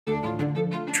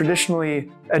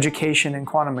Traditionally, education in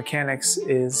quantum mechanics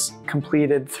is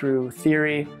completed through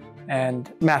theory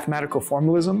and mathematical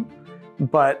formalism,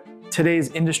 but today's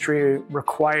industry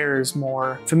requires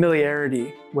more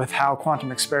familiarity with how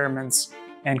quantum experiments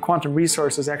and quantum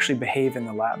resources actually behave in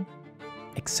the lab.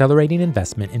 Accelerating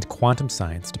investment into quantum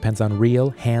science depends on real,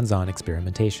 hands-on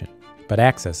experimentation, but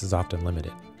access is often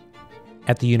limited.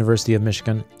 At the University of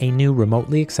Michigan, a new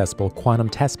remotely accessible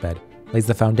quantum testbed lays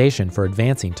the foundation for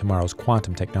advancing tomorrow's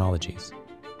quantum technologies.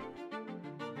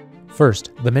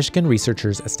 First, the Michigan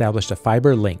researchers established a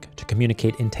fiber link to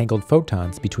communicate entangled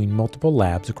photons between multiple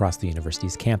labs across the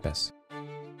university's campus.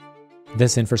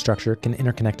 This infrastructure can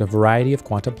interconnect a variety of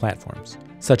quantum platforms,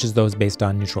 such as those based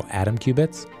on neutral atom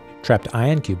qubits, trapped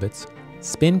ion qubits,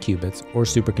 spin qubits, or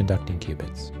superconducting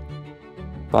qubits.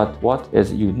 But what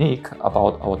is unique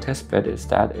about our testbed is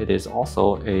that it is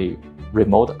also a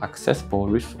remote accessible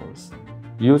resource.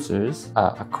 Users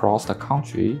across the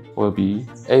country will be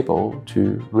able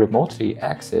to remotely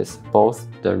access both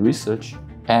the research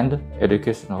and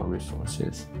educational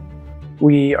resources.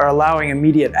 We are allowing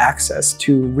immediate access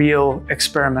to real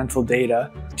experimental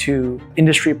data to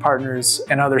industry partners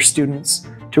and other students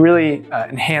to really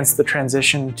enhance the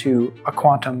transition to a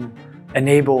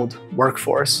quantum-enabled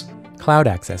workforce. Cloud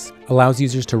access allows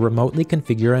users to remotely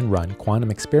configure and run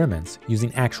quantum experiments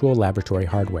using actual laboratory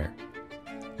hardware.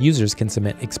 Users can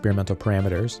submit experimental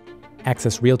parameters,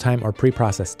 access real-time or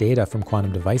preprocessed data from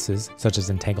quantum devices such as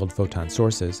entangled photon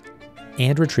sources,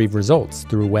 and retrieve results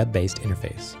through a web-based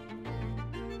interface.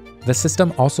 The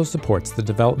system also supports the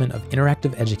development of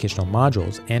interactive educational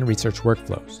modules and research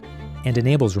workflows, and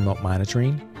enables remote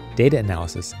monitoring, data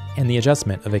analysis, and the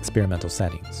adjustment of experimental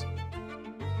settings.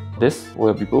 This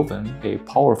will be proven a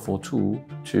powerful tool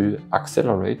to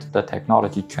accelerate the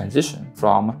technology transition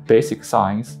from basic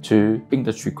science to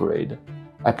industry-grade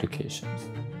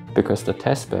applications, because the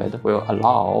testbed will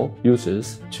allow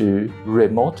users to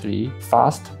remotely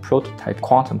fast prototype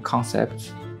quantum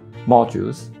concepts,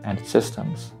 modules, and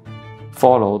systems,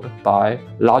 followed by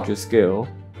larger-scale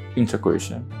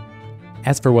integration.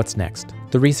 As for what's next,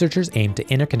 the researchers aim to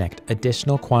interconnect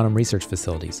additional quantum research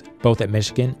facilities, both at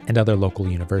Michigan and other local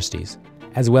universities,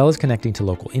 as well as connecting to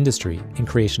local industry in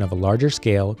creation of a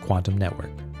larger-scale quantum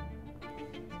network.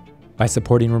 By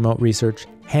supporting remote research,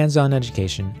 hands-on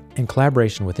education, and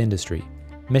collaboration with industry,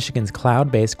 Michigan's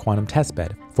cloud-based quantum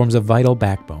testbed forms a vital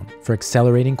backbone for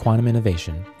accelerating quantum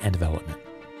innovation and development.